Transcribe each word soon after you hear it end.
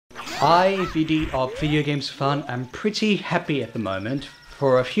I, Viddy of ViddyOGamesForFun, am pretty happy at the moment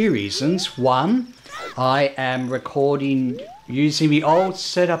for a few reasons. One, I am recording using the old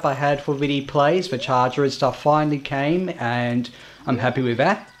setup I had for Viddy Plays. The charger and stuff finally came and I'm happy with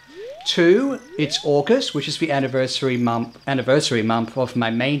that. Two, it's August, which is the anniversary month of my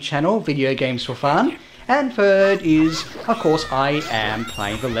main channel, ViddyOGamesForFun. And third is, of course, I am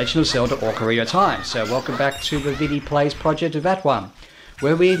playing The Legend of Zelda Ocarina of Time. So welcome back to the Viddy Plays project of that one.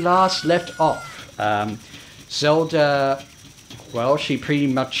 Where we last left off, Zelda, well, she pretty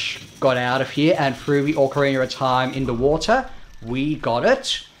much got out of here and threw the Ocarina of Time in the water. We got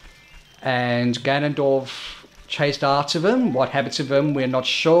it. And Ganondorf chased after them. What happened to them, we're not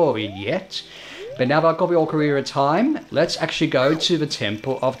sure yet. But now that I've got the Ocarina of Time, let's actually go to the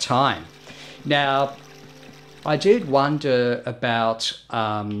Temple of Time. Now, I did wonder about...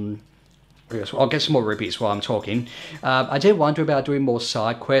 I'll get some more rupees while I'm talking. I did wonder about doing more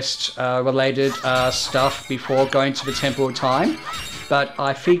side quest related stuff before going to the Temple of Time, but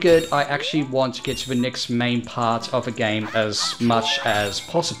I figured I actually want to get to the next main part of the game as much as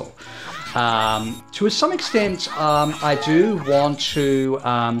possible. To some extent, I do want to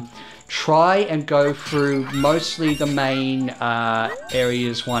try and go through mostly the main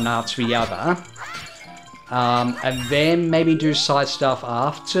areas one after the other. And then maybe do side stuff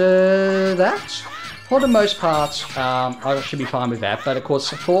after that. For the most part, I should be fine with that. But of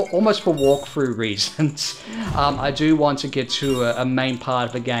course, almost for walkthrough reasons, I do want to get to a main part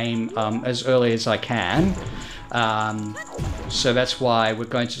of the game as early as I can. So that's why we're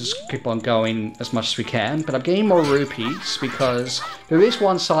going to just keep on going as much as we can. But I'm getting more rupees because there is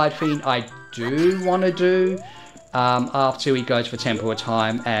one side thing I do want to do. After we go to the Temple of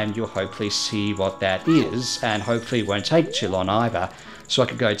Time, and you'll hopefully see what that is, and hopefully it won't take too long either, so I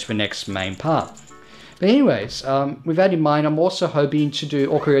can go to the next main part. But anyways, with that in mind, I'm also hoping to do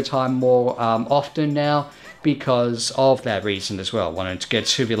Ocarina of Time more often now, because of that reason as well. Wanting to get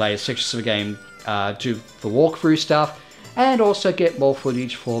to the later sections of the game, do the walkthrough stuff, and also get more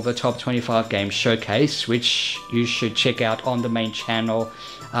footage for the Top 25 Game Showcase, which you should check out on the main channel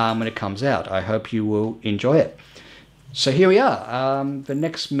when it comes out. I hope you will enjoy it. So here we are, the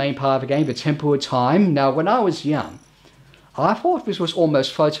next main part of the game, the Temple of Time. Now, when I was young, I thought this was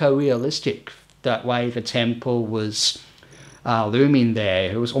almost photorealistic. That way the temple was looming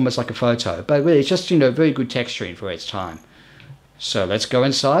there. It was almost like a photo. But really, it's just, you know, very good texturing for its time. So let's go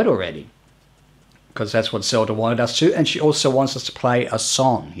inside already. Because that's what Zelda wanted us to. And she also wants us to play a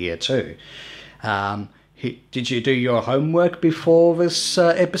song here too. Did you do your homework before this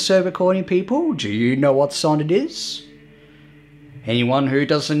episode recording, people? Do you know what song it is? Anyone who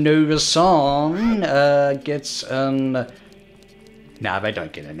doesn't know the song gets an... No, they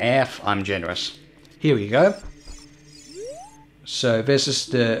don't get an F. I'm generous. Here we go. So this is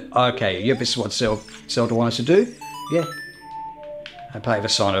the... Okay, yeah, this is what Zelda wants to do. Yeah. I play the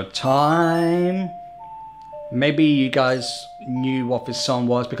Song of Time. Maybe you guys knew what this song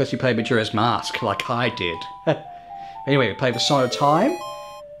was because you played Majora's Mask, like I did. Anyway, we play the Song of Time.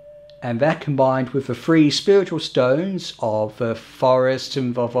 And that combined with the 3 spiritual stones of the forest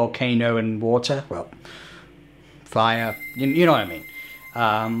and the volcano and water, well, fire, you know what I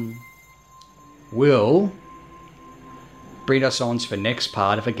mean, will bring us on to the next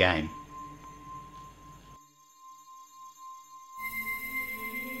part of the game.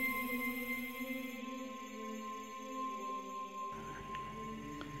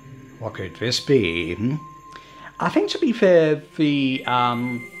 What could this be? I think, to be fair,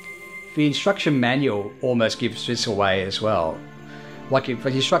 the instruction manual almost gives this away as well. Like, if the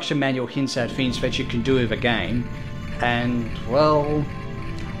instruction manual hints at things that you can do with a game, and, well...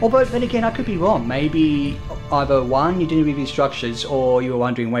 Although, then again, I could be wrong. Maybe either one, you didn't read the instructions, or you were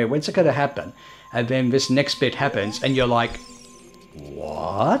wondering, wait, when's it going to happen? And then this next bit happens, and you're like,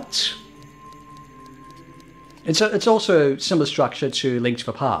 what? It's also similar structure to Link to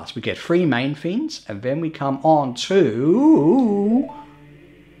the Past. We get 3 main things, and then we come on to...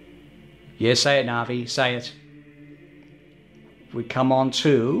 Yeah, say it, Navi, say it. We come on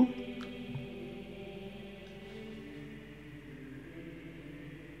to...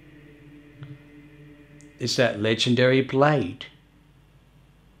 Is that legendary blade?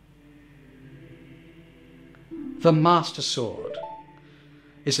 The Master Sword.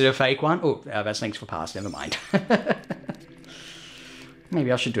 Is it a fake one? Oh, that's Link to the Past, never mind.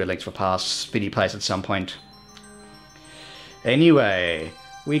 Maybe I should do a Link to the Past Viddy Plays at some point. Anyway,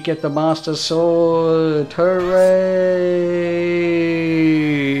 we get the Master Sword. Hooray!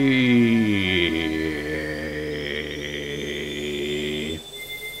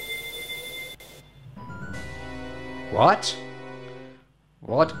 What?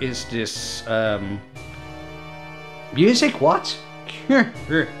 What is this, music? What?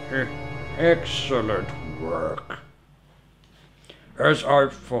 Excellent work. As I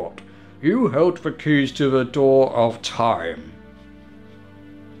thought, you held the keys to the door of time.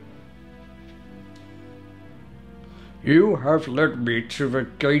 You have led me to the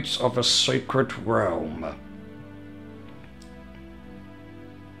gates of a sacred realm.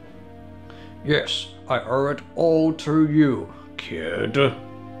 Yes, I owe it all to you, kid.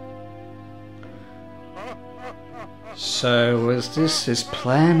 So was this his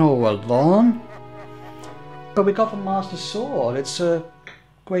plan all along? But we got the Master Sword. It's a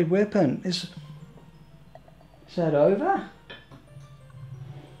great weapon. Is that over?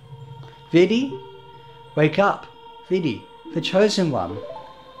 Viddy? Wake up. Viddy, the chosen one.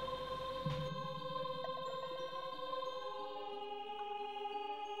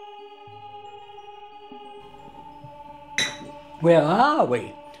 Where are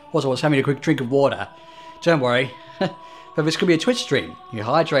we? Also, I was having a quick drink of water. Don't worry. But this could be a Twitch stream. You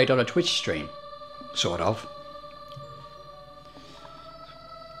hydrate on a Twitch stream. Sort of.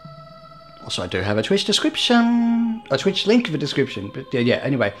 Also, I do have a Twitch description. A Twitch link in the description. But yeah,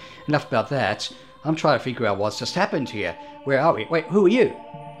 anyway, enough about that. I'm trying to figure out what's just happened here. Where are we? Wait, who are you?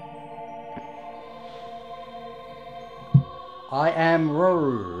 I am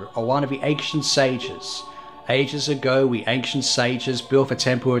Ruru, or one of the ancient sages. Ages ago, we ancient sages built the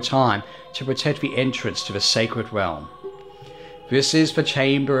Temple of Time to protect the entrance to the sacred realm. This is the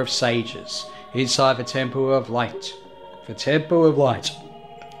Chamber of Sages, inside the Temple of Light. The Temple of Light,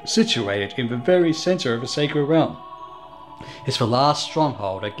 situated in the very center of the sacred realm, is the last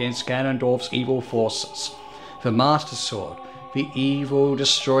stronghold against Ganondorf's evil forces. The Master Sword, the evil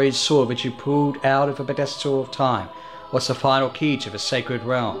destroyed sword which you pulled out of the pedestal of time, was the final key to the sacred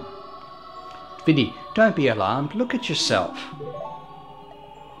realm. Viddy, don't be alarmed, look at yourself.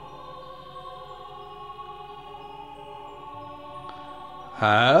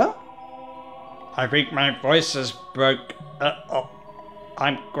 Huh? I think my voice is broke.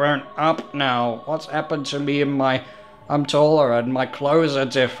 I'm grown up now. What's happened to me in my... I'm taller and my clothes are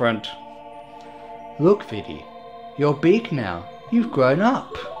different. Look, Viddy, you're big now. You've grown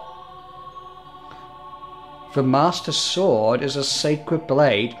up. The Master Sword is a sacred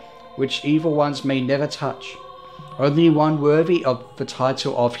blade which evil ones may never touch. Only one worthy of the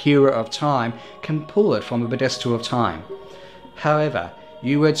title of Hero of Time can pull it from the pedestal of time. However,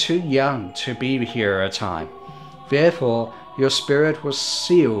 you were too young to be the Hero of Time. Therefore, your spirit was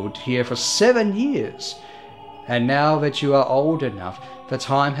sealed here for 7 years. And now that you are old enough, the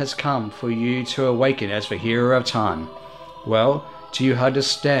time has come for you to awaken as the Hero of Time. Well, do you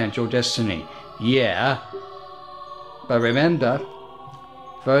understand your destiny? Yeah. But remember,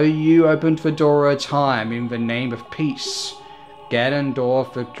 though you opened the door of time in the name of peace,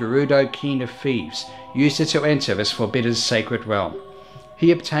 Ganondorf, the Gerudo King of Thieves, used it to enter this forbidden sacred realm.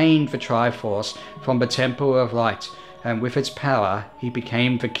 He obtained the Triforce from the Temple of Light, and with its power he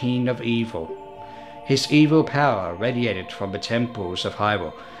became the King of Evil. His evil power radiated from the temples of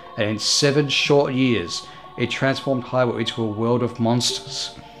Hyrule, and in 7 short years it transformed Hyrule into a world of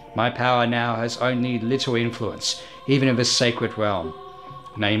monsters. My power now has only little influence, even in this sacred realm,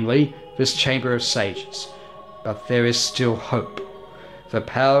 namely this Chamber of Sages. But there is still hope. The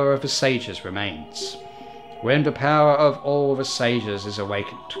power of the sages remains. When the power of all the sages is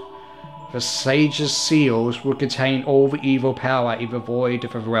awakened, the sages' seals will contain all the evil power in the void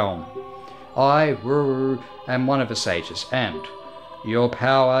of the realm. I, Ruru, am one of the sages, and your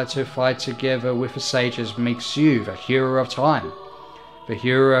power to fight together with the sages makes you the Hero of Time. The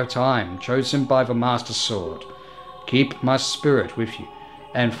Hero of Time, chosen by the Master Sword. Keep my spirit with you,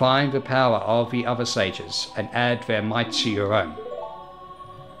 and find the power of the other sages, and add their might to your own.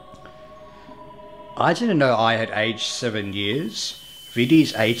 I didn't know I had aged 7 years.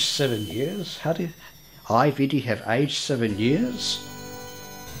 Viddy's aged 7 years? How did I, Viddy, have aged 7 years?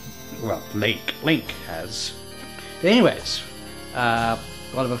 Well, Link has. Anyways,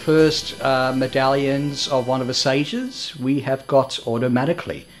 one of the first medallions of one of the sages we have got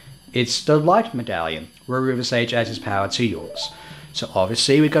automatically. It's the light medallion. Ruru the Sage adds his power to yours. So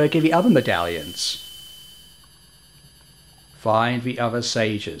obviously we've got to give the other medallions. Find the other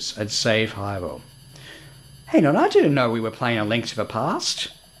sages and save Hyrule. Hang on, I didn't know we were playing A Link to the Past.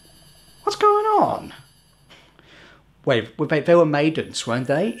 What's going on? Wait, they were maidens, weren't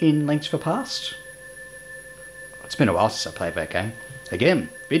they, in Link to the Past? It's been a while since I played that game. Again,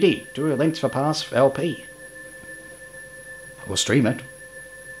 Viddy, do A Link to the Past LP. We'll stream it.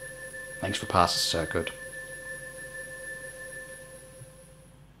 Link to the Past is so good.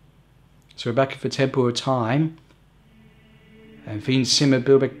 So we're back at the Temple of Time. and things seem a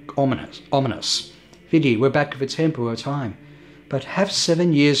bit ominous. Viddy, we're back at the Temple of Time, but have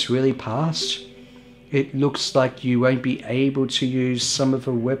 7 years really passed? It looks like you won't be able to use some of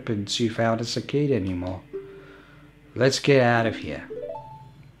the weapons you found as a kid anymore. Let's get out of here.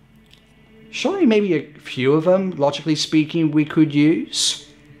 Surely maybe a few of them, logically speaking, we could use?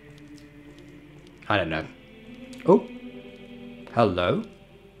 I don't know. Oh, hello?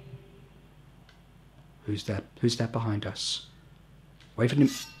 Who's that? Who's that behind us? Wait for him.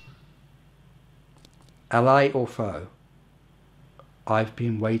 Ally or foe? I've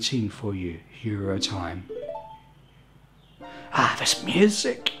been waiting for you, Hero Time. Ah, this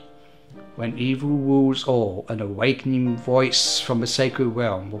music! When evil rules all, an awakening voice from the sacred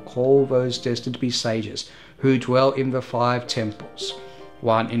realm will call those destined to be sages who dwell in the 5 temples.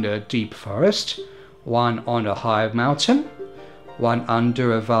 One in a deep forest, one on a high mountain, one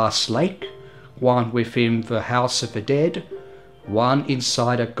under a vast lake, one within the house of the dead, one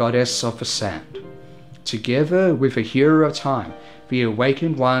inside a goddess of the sand. Together with the Hero of Time, the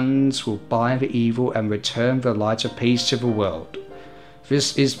awakened ones will bind the evil and return the light of peace to the world.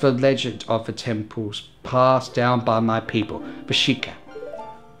 This is the legend of the temples passed down by my people, the Sheikah.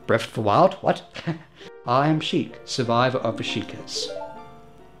 Breath of the Wild? What? I am Sheik, survivor of the Sheikahs.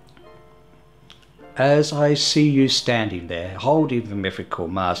 As I see you standing there, holding the mythical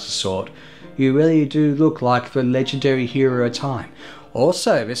Master Sword, you really do look like the legendary Hero of Time.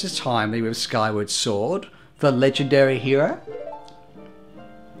 Also, this is timely with Skyward Sword, the legendary hero.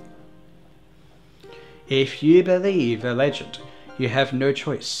 If you believe the legend, you have no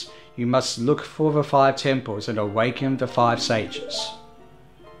choice. You must look for the 5 temples and awaken the 5 sages.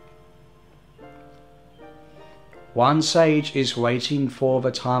 One sage is waiting for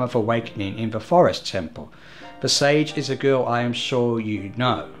the time of awakening in the forest temple. The sage is a girl I am sure you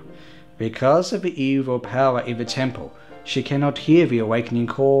know. Because of the evil power in the temple, she cannot hear the awakening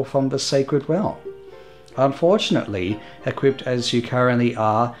call from the sacred realm. Unfortunately, equipped as you currently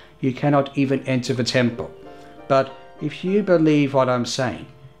are, you cannot even enter the temple. But if you believe what I'm saying,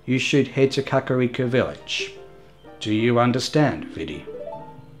 you should head to Kakariko village. Do you understand, Viddy?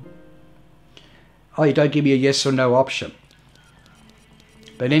 Oh, you don't give me a yes or no option.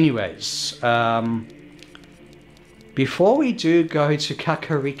 But anyways, before we do go to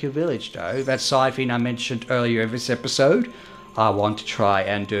Kakariko village though, that side thing I mentioned earlier in this episode, I want to try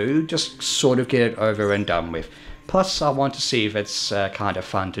and do, just sort of get it over and done with. Plus I want to see if it's kind of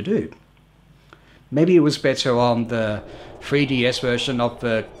fun to do. Maybe it was better on the 3DS version of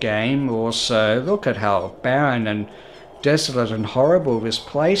the game. Also, look at how barren and desolate and horrible this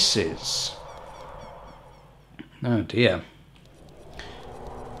place is. Oh dear.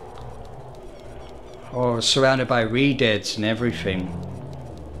 Oh, surrounded by redeads and everything.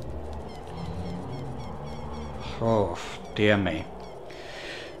 Oh, dear me.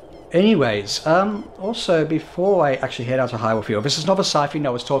 Anyways, also before I actually head out to Hyrule Field, this is not the side thing I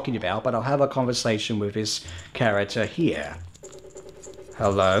was talking about, but I'll have a conversation with this character here.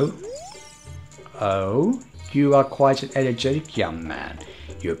 Hello? Oh, you are quite an energetic young man.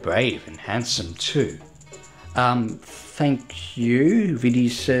 You're brave and handsome too. Thank you, Viddy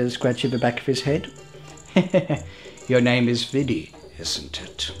says, scratching the back of his head. Your name is Viddy, isn't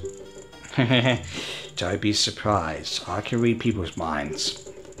it? Don't be surprised, I can read people's minds.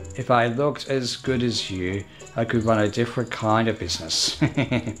 If I looked as good as you, I could run a different kind of business.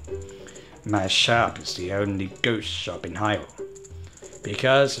 My shop is the only ghost shop in Hyrule.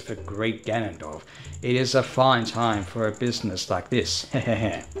 Because of the great Ganondorf, it is a fine time for a business like this.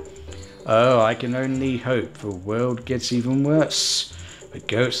 Oh, I can only hope the world gets even worse. The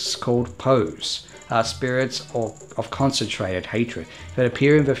ghosts called Poes are spirits of concentrated hatred that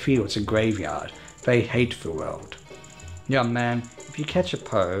appear in the fields and graveyard. They hate the world. Young man, if you catch a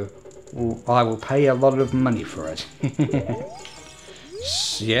Poe, I will pay a lot of money for it.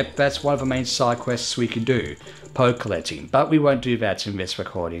 Yep, that's one of the main side quests we can do, Poe collecting, but we won't do that in this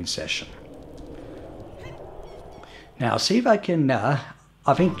recording session. Now, see if I can,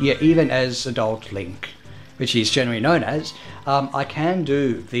 I think, yeah, even as Adult Link, which he's generally known as, I can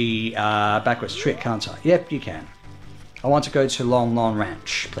do the backwards trick, can't I? Yep, you can. I want to go to Long Long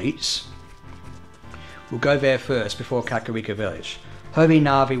Ranch, please. We'll go there first before Kakariko Village. Hoping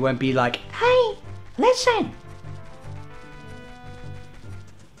Navi won't be like, hey, listen!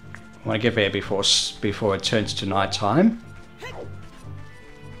 I want to get there before it turns to night time.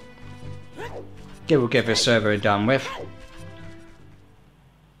 Yeah, we'll get this over and done with.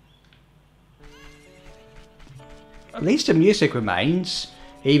 At least the music remains,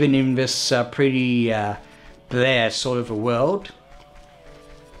 even in this pretty bare sort of a world.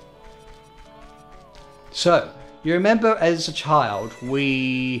 So, You remember as a child,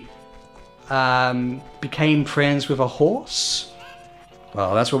 we became friends with a horse?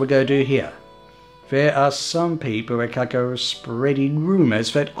 Well, that's what we're going to do here. There are some people that go spreading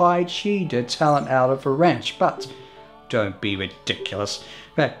rumours that I cheated talent out of the ranch, but don't be ridiculous.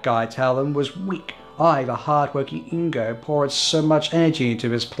 That guy Talon was weak. I, the hard-working Ingo, poured so much energy into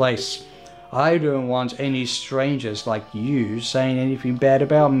this place. I don't want any strangers like you saying anything bad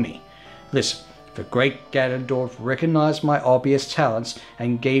about me. Listen, the great Ganondorf recognized my obvious talents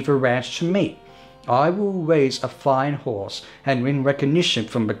and gave the ranch to me. I will raise a fine horse and win recognition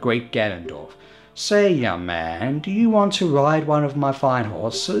from the great Ganondorf. Say, young man, do you want to ride one of my fine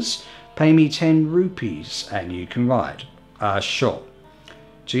horses? Pay me 10 rupees and you can ride. Sure.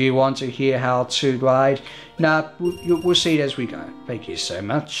 Do you want to hear how to ride? Nah, we'll see it as we go. Thank you so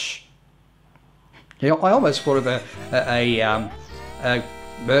much. You know, I almost thought of a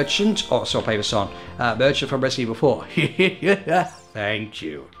merchant. Oh, so I'll play the song. Merchant from Resident Evil 4. Thank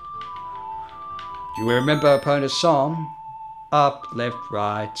you. Do you remember Epona's song? Up, left,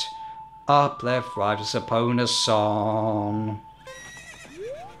 right. Up, left, right. It's Epona's song.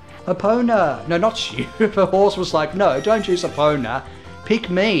 Epona! No, not you. The horse was like, no, don't choose Epona. Pick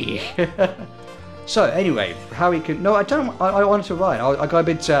me. So, anyway, how we can... No, I don't... I wanted to ride. I got a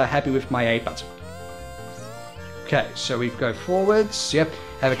bit happy with my A button. Okay, so we go forwards. Yep.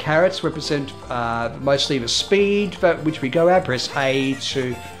 Have a carrots represent mostly the speed which we go at. Press A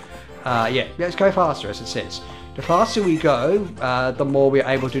to... yeah, let's go faster, as it says. The faster we go, the more we're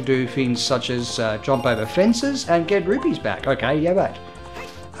able to do things such as jump over fences and get rupees back. Okay, yeah, right.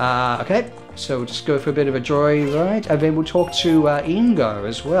 Okay, so we'll just go for a bit of a joyride, and then we'll talk to Ingo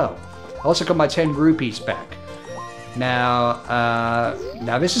as well. I also got my 10 rupees back. Now,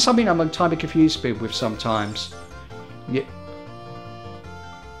 now this is something I'm a tiny bit confused with sometimes. Yeah.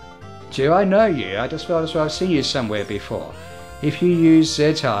 Do I know you? I just felt as though I've seen you somewhere before. If you use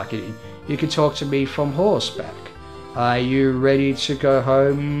Z-targeting, you can talk to me from horseback. Are you ready to go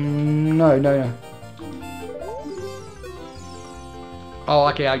home? No. Oh,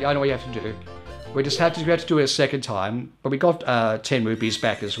 okay, I know what you have to do. We have to do it a second time, but we got 10 rupees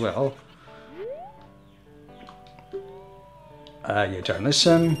back as well. You don't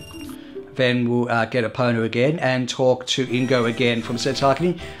listen. Then we'll get Epona again and talk to Ingo again from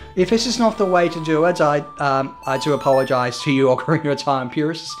Z-targeting. If this is not the way to do it, I do apologise to you, Ocarina of Time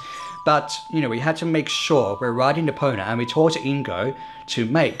purists. But, you know, we had to make sure we're riding Epona and we talk to Ingo to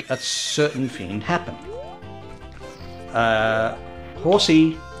make a certain thing happen.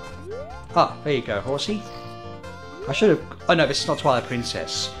 Horsey. Ah, there you go, Horsey. I should have... Oh no, this is not Twilight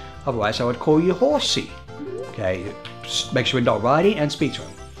Princess. Otherwise I would call you Horsey. Okay, just make sure we're not riding and speak to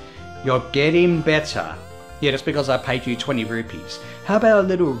him. You're getting better. Yeah, that's because I paid you 20 rupees. How about a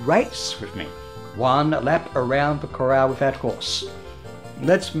little race with me? 1 lap around the corral with that horse.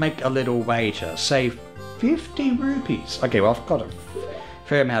 Let's make a little wager. Say 50 rupees. Okay, well, I've got a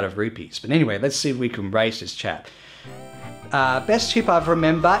fair amount of rupees. But anyway, let's see if we can race this chap. Best tip I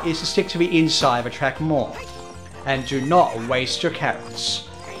remember is to stick to the inside of a track more. And do not waste your carrots.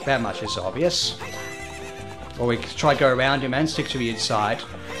 That much is obvious. Or we can try go around him and stick to the inside.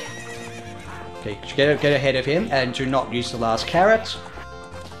 Okay, get ahead of him and do not use the last carrot.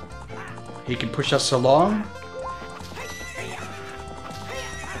 He can push us along.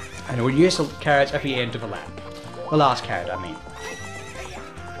 And we'll use the carrots at the end of the lap. The last carrot, I mean.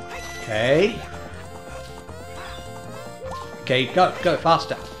 Okay. Okay, go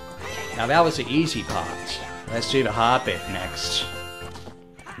faster. Now that was the easy part. Let's do the hard bit next.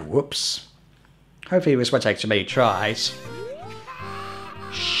 Whoops. Hopefully this won't take too many tries.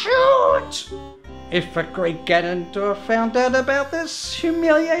 Shoot! If the great Ganondorf found out about this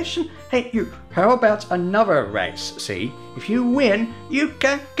humiliation... Hey, you, how about another race? See, if you win, you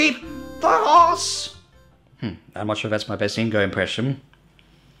can keep the horse! I'm not sure if that's my best Ingo impression.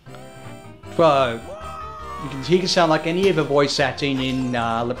 Well, he can sound like any of the voice acting in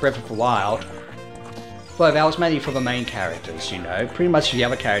Breath of the Wild. Well, that was mainly for the main characters, you know. Pretty much the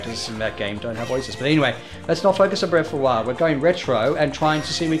other characters in that game don't have voices. But anyway, let's not focus on Breath of the Wild. We're going retro and trying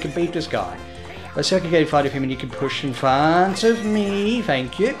to see if we can beat this guy. Let's see if I can get in front of him and you can push in front of me.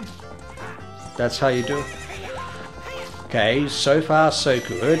 Thank you. That's how you do it. Okay, so far so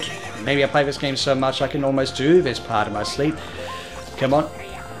good. Maybe I play this game so much I can almost do this part of my sleep. Come on.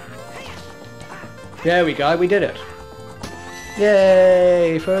 There we go, we did it.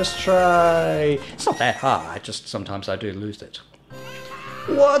 Yay, first try. It's not that hard, just sometimes I do lose it.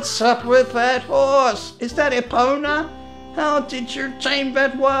 What's up with that horse? Is that Epona? How did you tame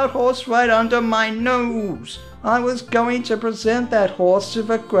that wild horse right under my nose? I was going to present that horse to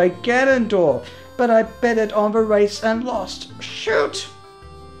the great Ganondorf, but I betted on the race and lost. Shoot!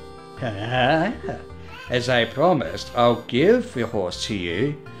 As I promised, I'll give the horse to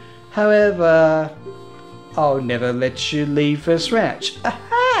you. However, I'll never let you leave this ranch.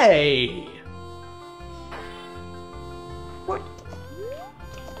 Hey! What?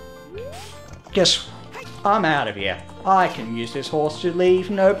 Guess I'm out of here. I can use this horse to leave,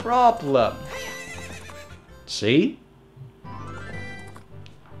 no problem. See?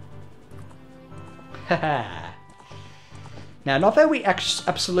 Now, not that we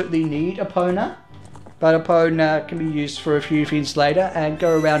absolutely need Epona, but Epona can be used for a few things later and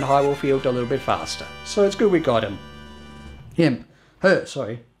go around Hyrule Field a little bit faster. So it's good we got him. Her,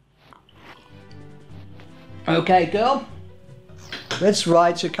 sorry. Okay, girl. Let's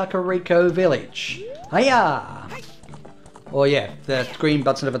ride to Kakariko Village. Hiya! Oh yeah, the green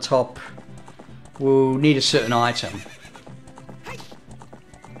button at the top will need a certain item.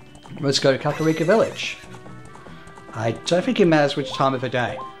 Let's go to Kakariko Village. I don't think it matters which time of the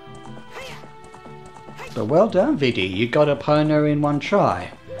day. But well done, Viddy. You got Epona in one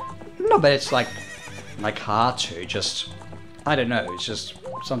try. Not that it's like hard to, just... I don't know, it's just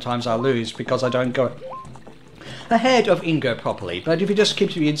sometimes I lose because I don't go ahead of Ingo properly. But if you just keep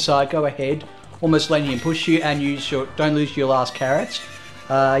to the inside, go ahead, almost letting him push you and don't lose your last carrot,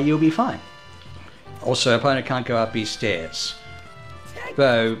 you'll be fine. Also, Epona can't go up these stairs.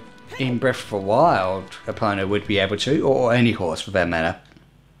 Though, in Breath of the Wild, Epona would be able to, or any horse for that matter.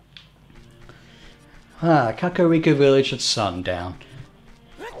 Kakariko Village at sundown.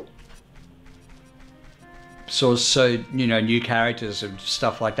 So, you know, new characters and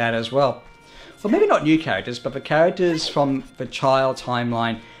stuff like that as well. Well, maybe not new characters, but the characters from the child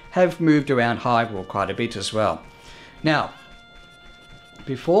timeline have moved around Hyrule quite a bit as well. Now,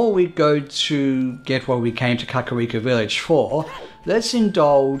 before we go to get what we came to Kakariko Village for, let's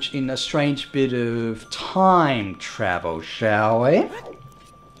indulge in a strange bit of time travel, shall we?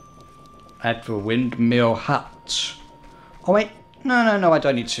 At the Windmill Hut. Oh wait, no, I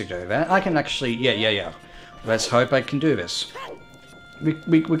don't need to do that. I can actually, yeah. Let's hope I can do this. I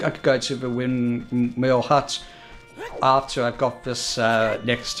could go to the Windmill Hut after I've got this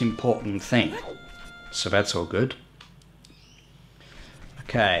next important thing. So that's all good.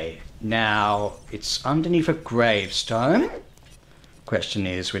 Okay, now it's underneath a gravestone. Question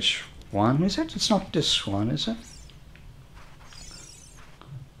is, which one is it? It's not this one, is it?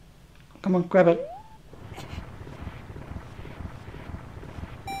 Come on, grab it.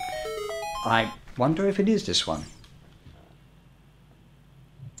 I wonder if it is this one.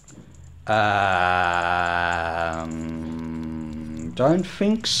 Don't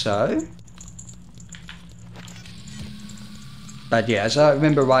think so. But yeah, as I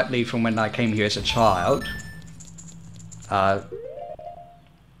remember rightly from when I came here as a child, yeah,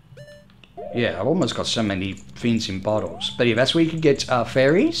 I've almost got so many things in bottles. But yeah, that's where you can get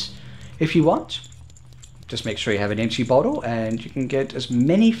fairies if you want. Just make sure you have an empty bottle and you can get as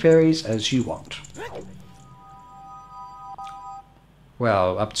many fairies as you want.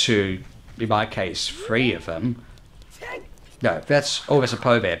 Well, up to, in my case, 3 of them. No, that's a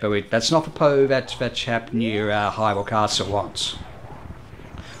Poe there, but that's not the Poe that chap near Hyrule Castle wants.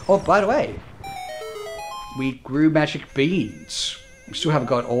 Oh, by the way, we grew magic beans. We still haven't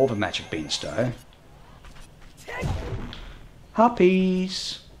got all the magic beans though.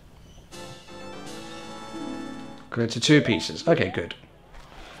 Harpies. Go to 2 pieces. Okay, good.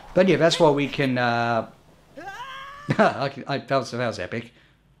 But yeah, that's what we can. that was epic.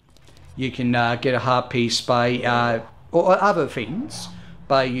 You can get a heart piece by or other things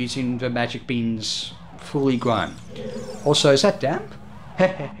by using the magic beans fully grown. Also, is that damp?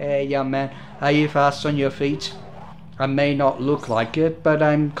 Hey, young man, are you fast on your feet? I may not look like it, but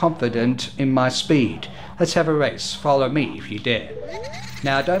I'm confident in my speed. Let's have a race. Follow me if you dare.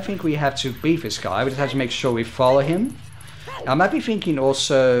 Now, I don't think we have to beat this guy. We just have to make sure we follow him. I might be thinking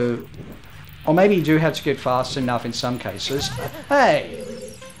also, or maybe you do have to get fast enough in some cases. Hey!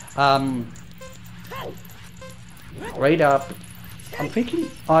 Right up. I'm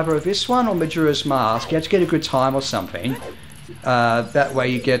thinking either of this one or Majora's Mask. You have to get a good time or something. That way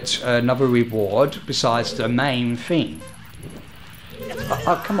you get another reward besides the main thing.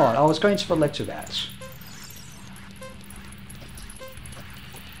 Oh, come on. I was going to the left of that.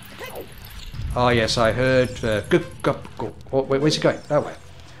 Oh, yes, I heard... Oh, wait, where's he going? That way.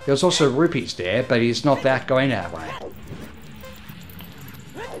 There was also rupees there, but he's not that going that way.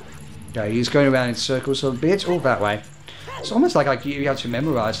 Okay, he's going around in circles a bit. Oh, that way. It's almost like you have to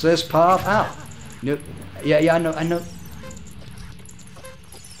memorize this path. Ah, no, yeah, I know.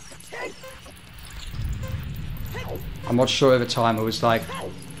 I'm not sure over time. It was like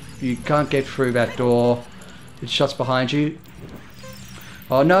You can't get through that door. It shuts behind you.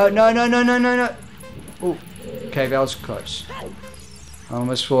 Oh no, no, no, no, no, no, no. Oh, okay, that was close. I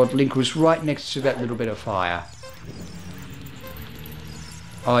almost thought Link was right next to that little bit of fire.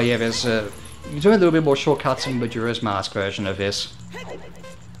 Oh yeah, there's you're doing a little bit more shortcuts in Majora's Mask version of this.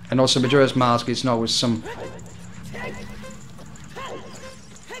 And also Majora's Mask is not with some...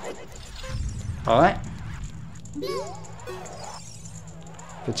 Alright.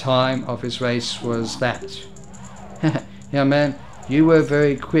 The time of his race was that. Yeah man, you were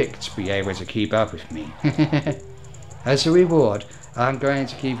very quick to be able to keep up with me. As a reward, I'm going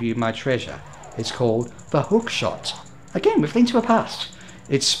to give you my treasure. It's called the hook shot. Again, with Link to the Past.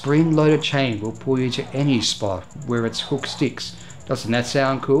 Its spring-loaded chain will pull you to any spot where its hook sticks. Doesn't that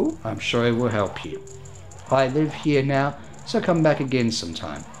sound cool? I'm sure it will help you. I live here now, so come back again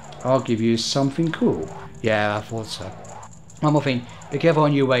sometime. I'll give you something cool. Yeah, I thought so. One more thing, be careful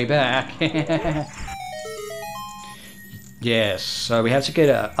on your way back. Yes, so we have to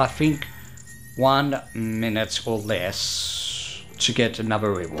get, I think, 1 minute or less to get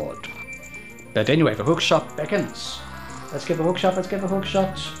another reward. But anyway, the hook shot beckons. Let's get the hook shot, let's get the hook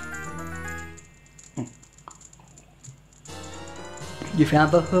shot. You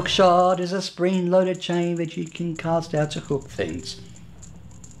found the hook shot. It's a spring-loaded chain that you can cast out to hook things.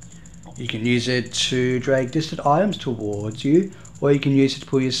 You can use it to drag distant items towards you, or you can use it to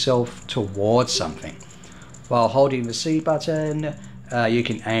pull yourself towards something. While holding the C button, you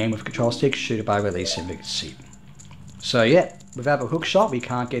can aim with the control stick, shoot it by releasing the C. So yeah, without the hook shot, we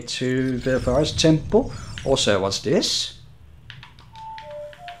can't get to the forest temple. Also, what's this?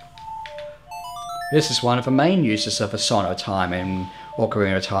 This is one of the main uses of a Song of Time in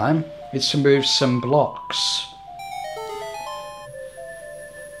Ocarina of Time. It's to move some blocks.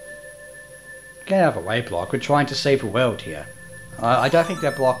 Get out of the way, block. We're trying to save the world here. I don't think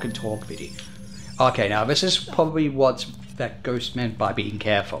that block can talk, Viddy. Okay, now this is probably what that ghost meant by being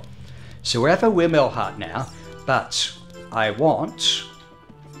careful. So we're at the windmill hut now, but I want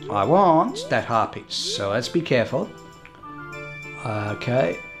that heart piece. So let's be careful.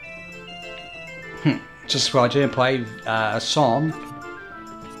 Okay. Just while I didn't play a song.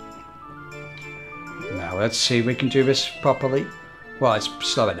 Now let's see if we can do this properly. Well, it's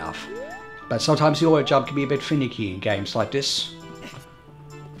slow enough. But sometimes the auto jump can be a bit finicky in games like this.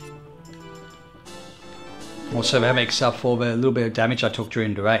 Also, that makes up for the little bit of damage I took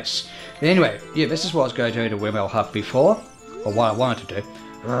during the race. But anyway, yeah, this is what I was going to do in the windmill hut before. Or what I wanted to do.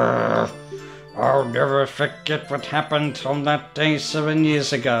 I'll never forget what happened on that day 7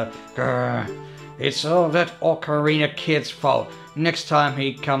 years ago. It's all that Ocarina kid's fault. Next time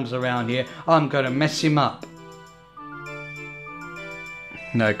he comes around here, I'm gonna mess him up.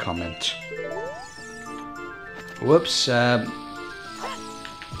 No comment. Whoops,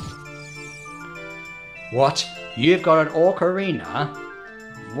 What? You've got an Ocarina?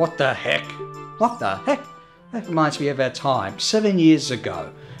 What the heck? What the heck? That reminds me of that time, 7 years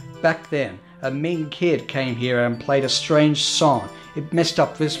ago. Back then, a mean kid came here and played a strange song. It messed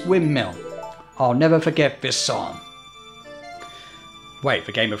up this windmill. I'll never forget this song. Wait,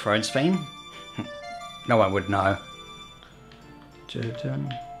 the Game of Thrones theme? No one would know.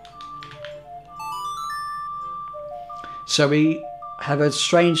 So we have a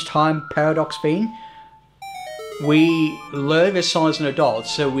strange time paradox theme. We learn this song as an adult,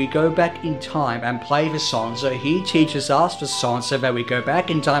 so we go back in time and play the song. So he teaches us the song so that we go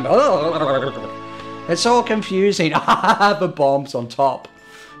back in time. It's all confusing. The bombs on top.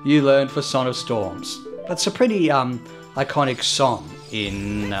 You learned for Song of Storms. That's a pretty iconic song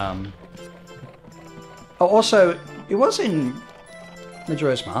in... Oh, also, it was in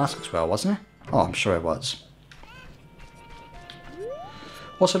Majora's Mask as well, wasn't it? Oh, I'm sure it was.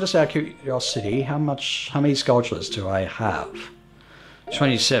 Also, just out of curiosity, how many sculptures do I have?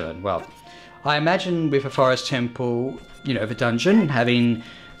 27. Well, I imagine with a forest temple, you know, the dungeon, having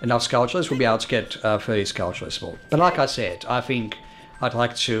enough sculptures, we'll be able to get 30 sculptures more. But like I said, I think I'd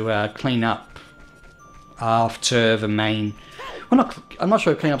like to clean up after the main... Well, I'm not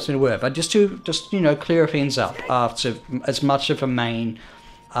sure if clean up's in a word, but just you know, clear things up after as much of the main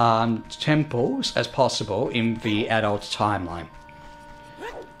temples as possible in the adult timeline.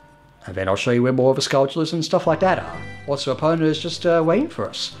 And then I'll show you where more of the sculptures and stuff like that are. Also, opponent is just waiting for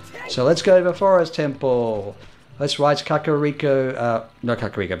us. So let's go to the forest temple. Let's ride to Kakariko, not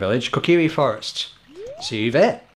Kakariko Village, Kokiri Forest. See you there.